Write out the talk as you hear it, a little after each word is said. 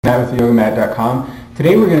Matt with yogamat.com.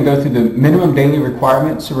 Today we're going to go through the minimum daily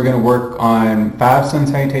requirements. So we're going to work on 5 sun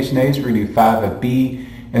salutation days. We're going to do 5 of B,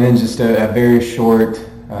 and then just a very short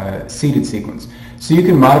seated sequence. So you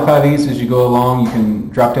can modify these as you go along. You can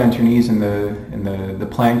drop down to your knees in the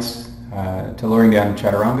planks to lowering down in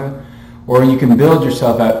chaturanga, or you can build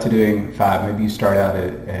yourself up to doing 5. Maybe you start out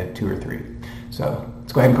at 2 or 3. So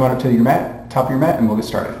let's go ahead and go on up to your mat, top of your mat, and we'll get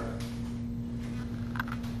started.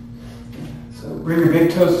 So bring your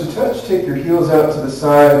big toes to touch. Take your heels out to the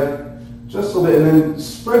side just a little bit, and then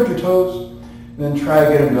spread your toes. And then try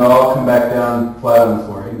to get them to all come back down flat on the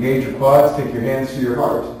floor. Engage your quads. Take your hands to your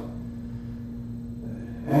heart.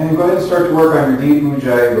 And go ahead and start to work on your deep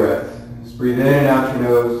Ujjayi breath. Just breathe in and out your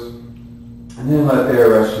nose. And then let the air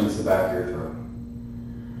rush into the back of your throat.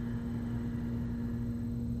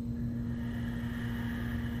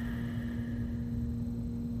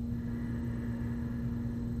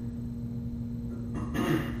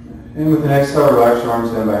 And with an exhale, relax your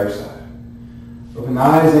arms down by your side. Open the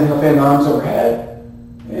eyes, inhale, fan the arms overhead.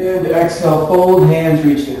 And exhale, fold, hands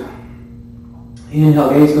reach down.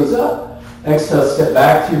 Inhale, gaze goes up. Exhale, step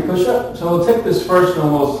back to your push-up. So we'll take this first one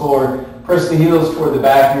a little slower. Press the heels toward the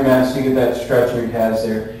back of your mat so you get that stretch in your calves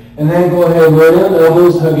there. And then go ahead and roll down,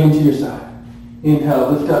 elbows hug into your side.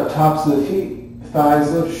 Inhale, lift up tops of the feet,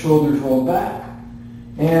 thighs lift, shoulders roll back.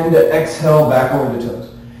 And exhale, back over the toes.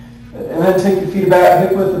 And then take your feet about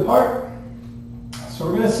hip width apart. So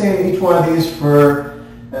we're going to stay in each one of these for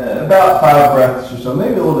about 5 breaths or so,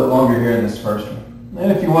 maybe a little bit longer here in this first one.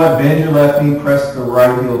 And if you want, bend your left knee, press the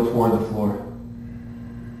right heel toward the floor.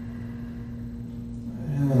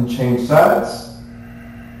 And then change sides.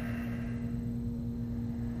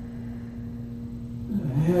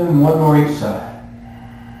 And one more each side.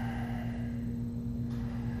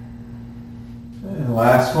 And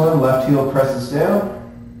last one, left heel presses down.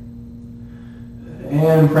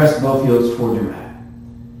 And press both heels toward your mat.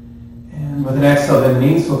 And with an exhale, bend the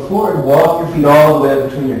knees, look forward, walk your feet all the way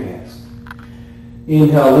between your hands.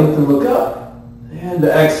 Inhale, lengthen, look up. And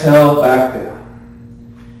exhale, back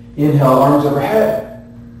down. Inhale, arms overhead.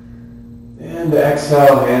 And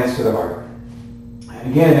exhale, hands to the heart.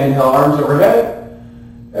 And again, inhale, arms overhead.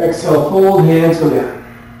 Exhale, fold, hands go down.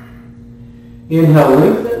 Inhale,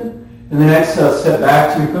 lengthen. And then exhale, step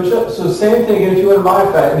back to your push-up. So same thing, if you want to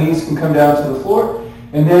modify it, knees can come down to the floor.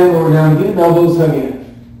 And then when we're down again, elbows hug in.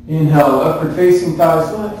 Inhale, upward facing,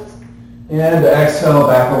 thighs lift. And exhale,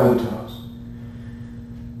 back over the toes.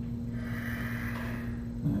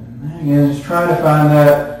 Again, just trying to find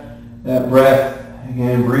that breath.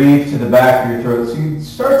 Again, breathe to the back of your throat. So you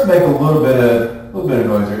start to make a little bit of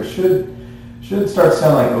noise there. It should start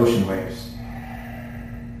sounding like ocean waves.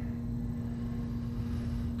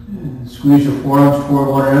 And squeeze your forearms toward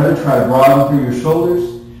one another. Try to broaden through your shoulders.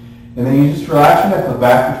 And then you just relax your neck, look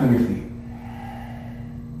back between your feet.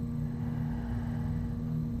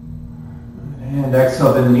 And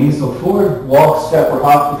exhale, bend the knees, look forward. Walk, step, or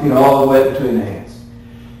hop the feet all the way between the hands.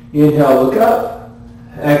 Inhale, look up.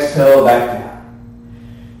 Exhale, back down.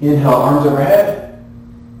 Inhale, arms overhead.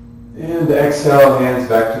 And exhale, hands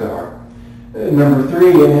back to the heart. Number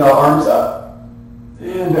 3, inhale, arms up.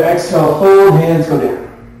 And exhale, fold, hands go down.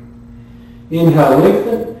 Inhale,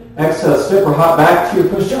 lengthen. Exhale, step or hop back to your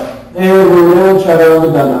push-up. And we're down,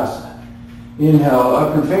 chaturanga dandasana. Inhale,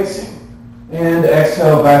 upward facing. And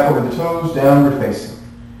exhale, back over the toes, downward facing.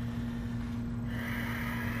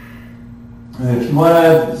 And if you want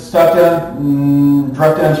to stop down,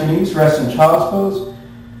 drop down to your knees, rest in child's pose.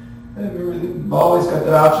 Remember, you've always got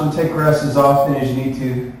that option. Take rest as often as you need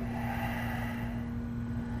to.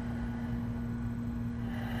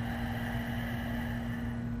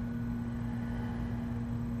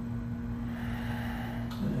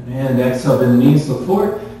 And exhale, bend the knees, look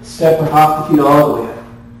forward. Step or hop the feet all the way up.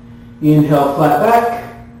 Inhale, flat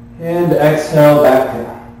back. And exhale, back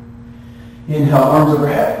down. Inhale, arms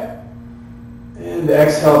overhead. And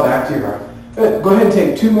exhale, back to your heart. Good. Go ahead and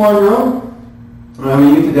take 2 more on your own. When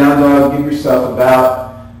you get to down dog, give yourself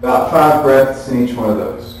about 5 breaths in each one of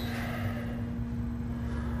those.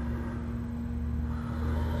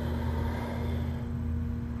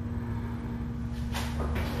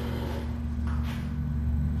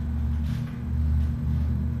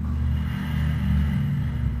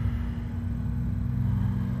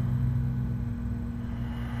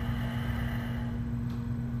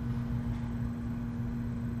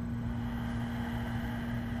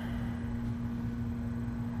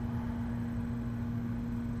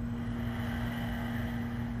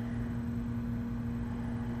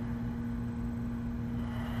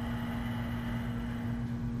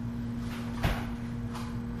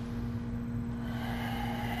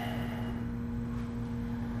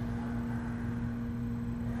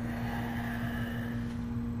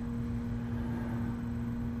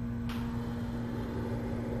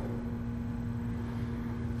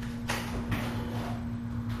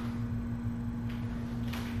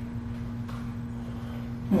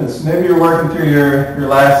 Yes, maybe you're working through your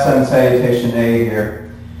last sun salutation A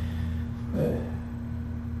here.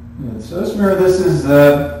 So just remember, this is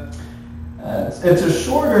it's a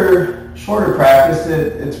shorter practice.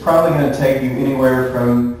 It's probably going to take you anywhere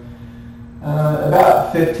from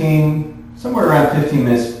about 15, somewhere around 15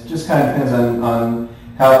 minutes. Just kind of depends on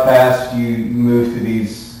how fast you move through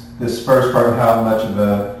this first part, and how much of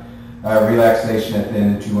a relaxation at the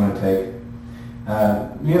end that you want to take.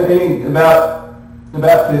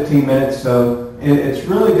 About 15 minutes. So it's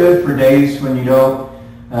really good for days when you don't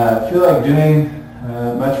feel like doing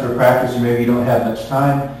much of a practice, or maybe you don't have much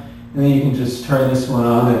time, and then you can just turn this one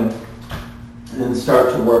on and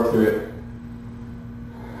start to work through it.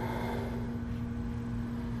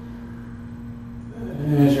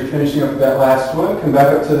 And as you're finishing up that last one, come back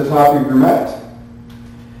up to the top of your mat.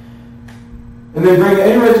 And then bring the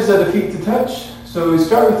inner edges of the feet to touch. So we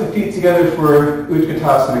start with the feet together for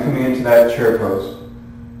Utkatasana, coming into that chair pose.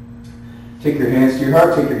 Take your hands to your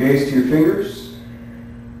heart, take your gaze to your fingers.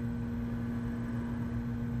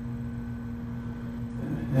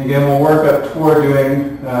 And again, we'll work up toward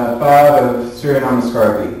doing 5 of Surya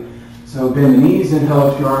Namaskar. So bend the knees, inhale,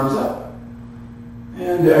 lift your arms up.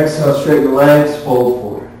 And exhale, straighten the legs, fold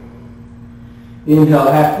forward.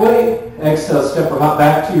 Inhale halfway, exhale, step or hop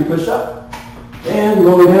back to your push-up. And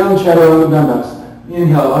lower down, Chaturanga Dandasana.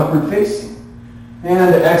 Inhale, upward facing.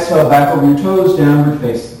 And exhale, back over your toes, downward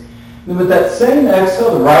facing. Then with that same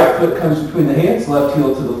exhale, the right foot comes between the hands, left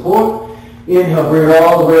heel to the floor. Inhale, bring it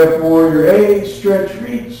all the way up, warrior A, stretch,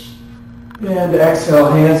 reach. And exhale,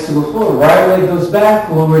 hands to the floor. Right leg goes back,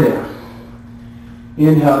 lower down.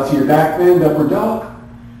 Inhale to your back bend, upward dog.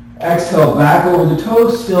 Exhale, back over the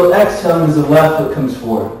toes, still exhaling as the left foot comes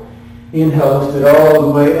forward. Inhale, lift it all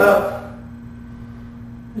the way up.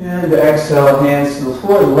 And exhale, hands to the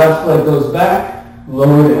floor. The left leg goes back,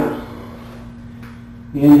 lower down.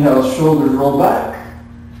 Inhale, shoulders roll back.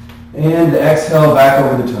 And exhale, back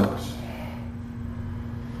over the toes.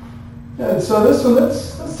 And so this one,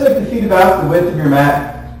 let's take the feet about the width of your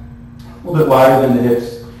mat, a little bit wider than the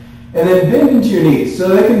hips. And then bend into your knees. So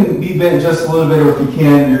they can be bent just a little bit, or if you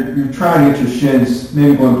can, you're trying to get your shins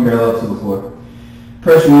maybe going parallel to the floor.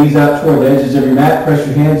 Press your knees out toward the edges of your mat. Press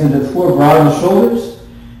your hands into the floor, broaden the shoulders.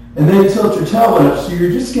 And then tilt your tailbone up. So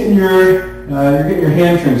you're just getting your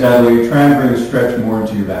hamstrings out of the way. You're trying to bring a stretch more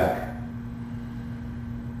into your back.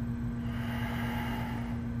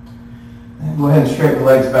 And go ahead and straighten the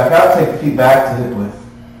legs back out. Take the feet back to hip width.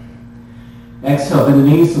 Exhale, bend the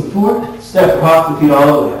knees to the floor. Step or hop the feet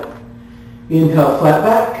all the way up. Inhale, flat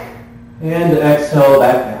back. And exhale,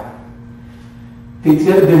 back down. Feet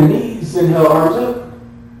together, bend the knees. Inhale, arms up.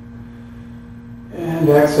 And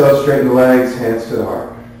exhale, straighten the legs, hands to the heart.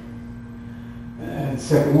 And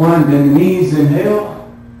second one, bend the knees,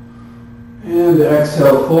 inhale. And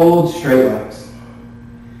exhale, fold, straight legs.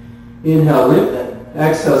 Inhale, lift it.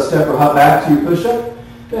 Exhale, step or hop back to your push-up.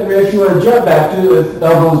 And if you want to jump back, do it with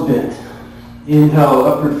elbows bent. Inhale,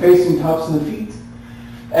 upward facing, tops of the feet.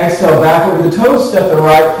 Exhale, back over the toes. Step the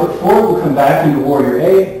right foot forward. We'll come back into warrior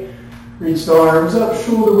A. Reach the arms up,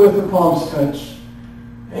 shoulder width, and palms touch.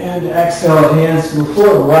 And exhale, hands to the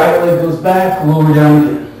floor. The right leg goes back, lower down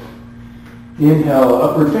again. Inhale,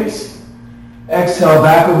 upward facing. Exhale,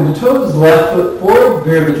 back over the toes. Left foot forward.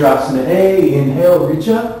 Virabhadrasana A. Inhale, reach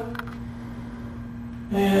up.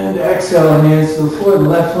 And exhale, hands to the floor. The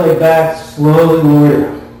left leg back, slowly lower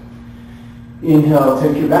down. Inhale,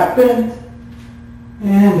 take your back bend.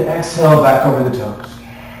 And exhale, back over the toes.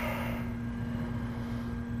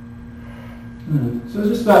 So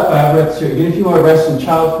just about 5 breaths here. Again, if you want to rest in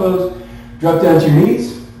child's pose, drop down to your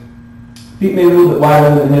knees. Feet maybe a little bit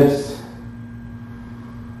wider than the hips.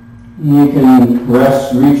 You can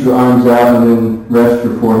rest, reach your arms out, and then rest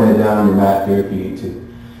your forehead down on your mat here if you need to.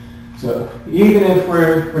 So even if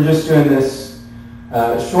we're just doing this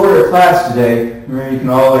shorter class today, you can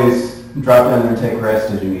always drop down there and take a rest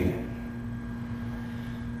as you need it.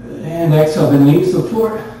 And exhale, bend the knees to the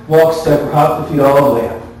floor. Walk, step, or hop the feet all the way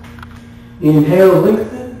up. Inhale,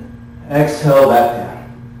 lengthen. Exhale, back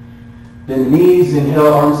down. Bend the knees,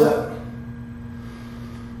 inhale, arms up.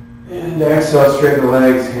 And exhale, straighten the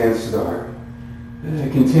legs, hands to the heart.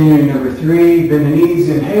 Continuing number 3, bend the knees,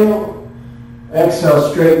 inhale.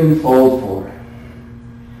 Exhale, straighten, fold forward.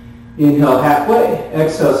 Inhale, halfway.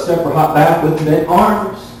 Exhale, step or hop back with bent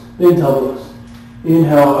arms, bent elbows.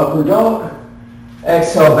 Inhale, upward dog.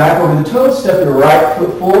 Exhale, back over the toes. Step your right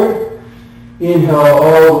foot forward. Inhale,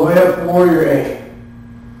 all the way up, warrior A.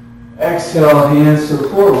 Exhale, hands to the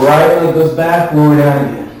floor. Right leg goes back, lower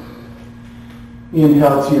down again.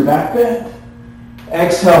 Inhale to your back bend.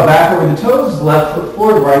 Exhale, back over the toes. Left foot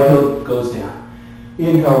forward, right heel goes down.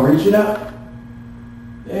 Inhale, reach it up.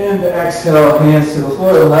 And exhale, hands to the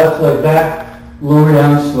floor, left leg back, lower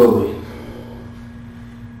down slowly.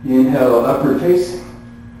 Inhale, upward facing.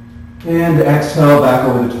 And exhale, back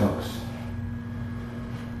over the toes.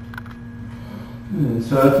 Good.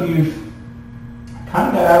 So if you've kind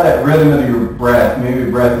of got out of that rhythm of your breath, maybe your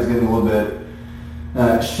breath is getting a little bit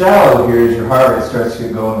shallow here as your heart rate starts to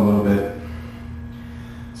get going a little bit.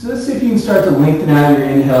 So let's see if you can start to lengthen out your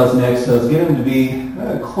inhales and exhales, get them to be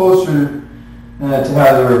closer to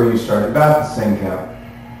how they were when you started, about the same count.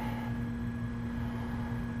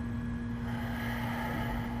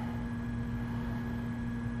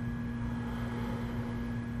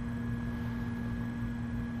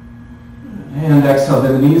 And exhale,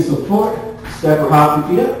 bend the knees to the floor. Step or hop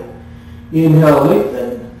your feet up. Inhale,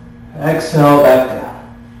 lengthen. Exhale, back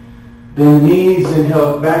down. Bend the knees,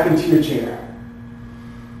 inhale, back into your chair.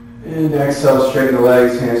 And exhale, straighten the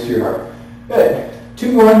legs, hands to your heart. Good.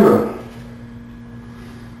 2 more in a row.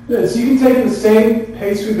 Good. So you can take it the same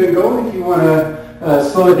pace we've been going. If you want to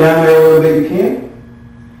slow it down there a little bit, you can.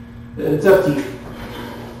 It's up to you.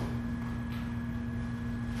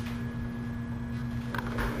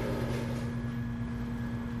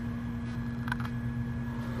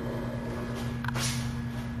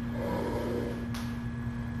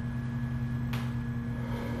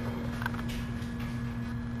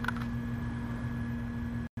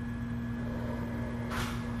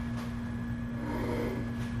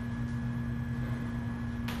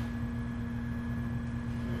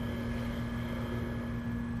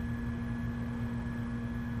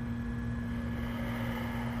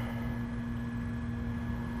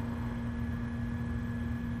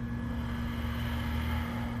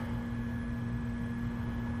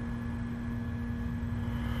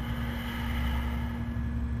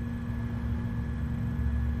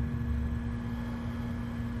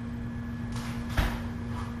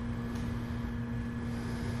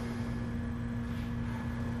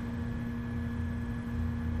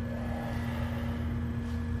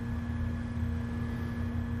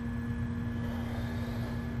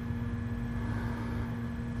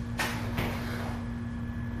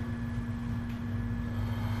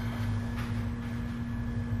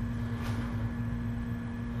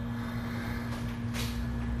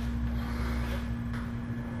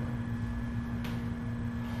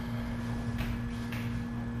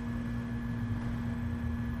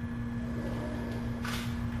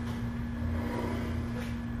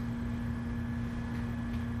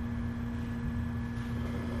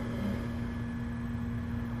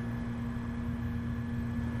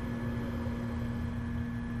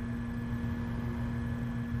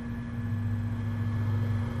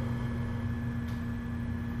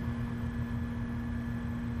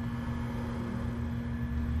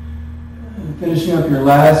 Finishing up your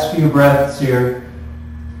last few breaths here.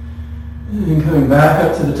 And coming back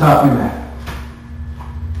up to the top of your mat.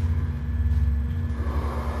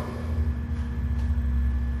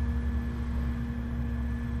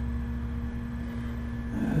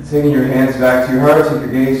 Taking your hands back to your heart, take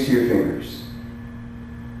your gaze to your fingers.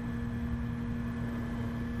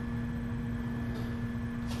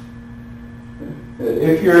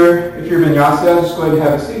 If you're vinyasa, just go ahead and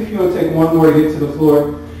have a seat. If you want to take one more to get to the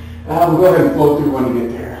floor, we'll go ahead and float through one to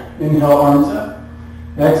get there. Inhale, arms up.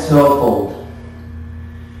 Exhale, fold.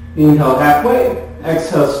 Inhale, halfway.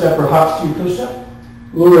 Exhale, step or hop to push-up.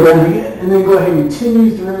 Lower down again, and then go ahead and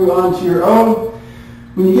continue through onto your own.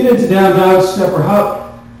 When you get into down dog, step or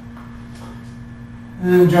hop,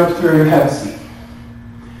 and then jump through and have a seat.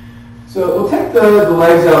 So we'll take the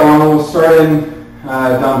legs out long. We'll start in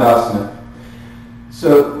Dandasana.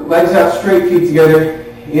 So legs out straight, feet together.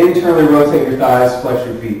 Internally rotate your thighs, flex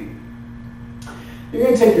your feet. You're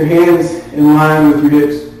going to take your hands in line with your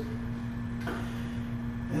hips.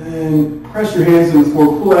 And then press your hands in the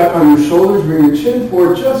floor. Pull back on your shoulders. Bring your chin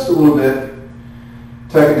forward just a little bit.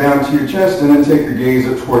 Tuck it down to your chest, and then take your gaze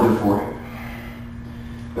up toward your forehead.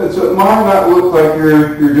 So it might not look like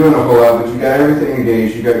you're doing a whole lot, but you got everything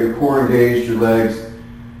engaged. You got your core engaged, your legs.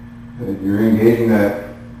 You're engaging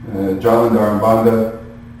that Jalandhar Bandha.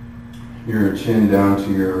 Your chin down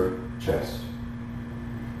to your chest.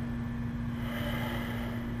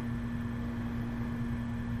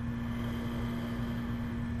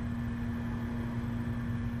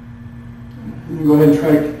 And go ahead and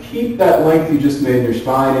try to keep that length you just made in your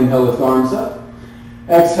spine. Inhale, lift arms up.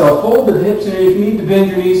 Exhale, fold the hips, and if you need to bend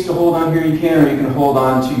your knees to hold on here, you can, or you can hold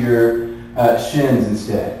on to your shins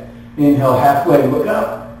instead. Inhale, halfway, look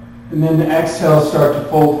up, and then exhale, start to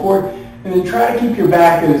fold forward. And then try to keep your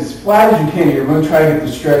back as flat as you can. You're going to try to get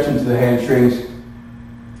the stretch into the hamstrings.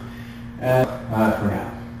 And for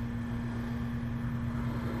now.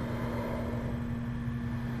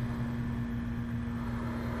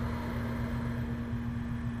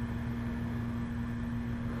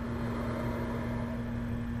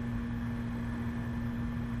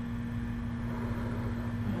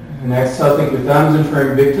 And exhale, take your thumbs in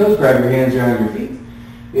front of your big toes, grab your hands around your feet.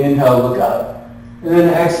 Inhale, look up. And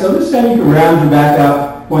then exhale, this time you can round your back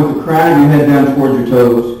out, point the crown of your head down towards your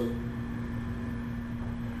toes.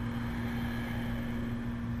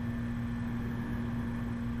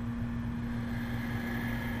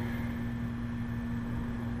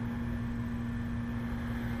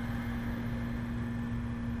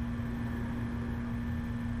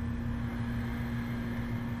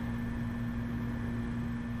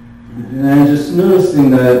 And I'm just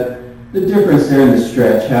noticing that the difference there in the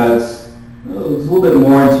stretch, how it's a little bit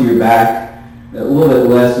more into your back, a little bit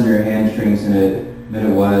less in your hamstrings than it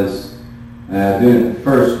was doing it the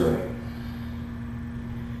first way.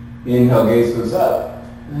 Inhale, gaze goes up.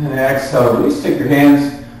 And exhale, release. Take your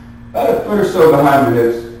hands about a foot or so behind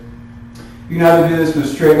your hips. You can either do this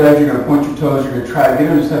with straight legs, you're going to point your toes, you're going to try to get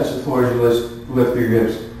them to touch the floor as you lift through your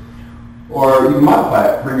hips. Or you can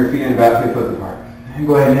modify it, bring your feet in about 3 foot apart. And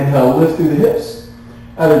go ahead and inhale, lift through the hips.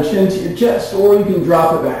 Either chin to your chest, or you can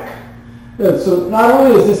drop it back. Good. So not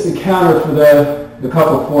only is this the counter for the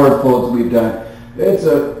couple forward folds we've done, it's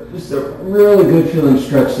just a really good feeling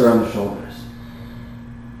stretch there on the shoulders.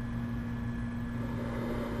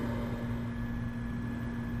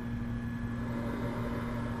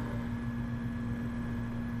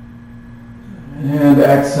 And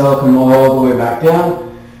exhale, come all the way back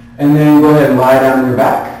down. And then go ahead and lie down on your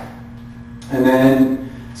back. And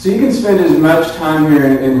then, so you can spend as much time here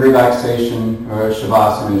in relaxation or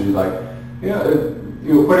shavasana as you like.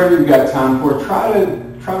 Whatever you've got time for, try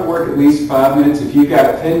to work at least 5 minutes. If you've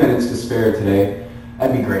got 10 minutes to spare today,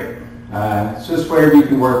 that'd be great. It's just whatever you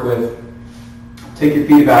can work with. Take your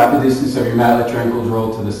feet about the distance of your mat, let your ankles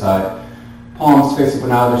roll to the side. Palms face up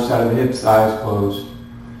on either side of the hips, eyes closed.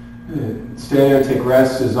 Good. Stay there, take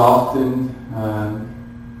rest as often,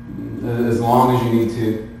 as long as you need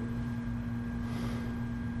to.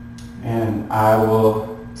 And I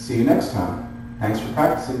will see you next time. Thanks for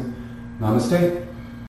practicing. Namaste.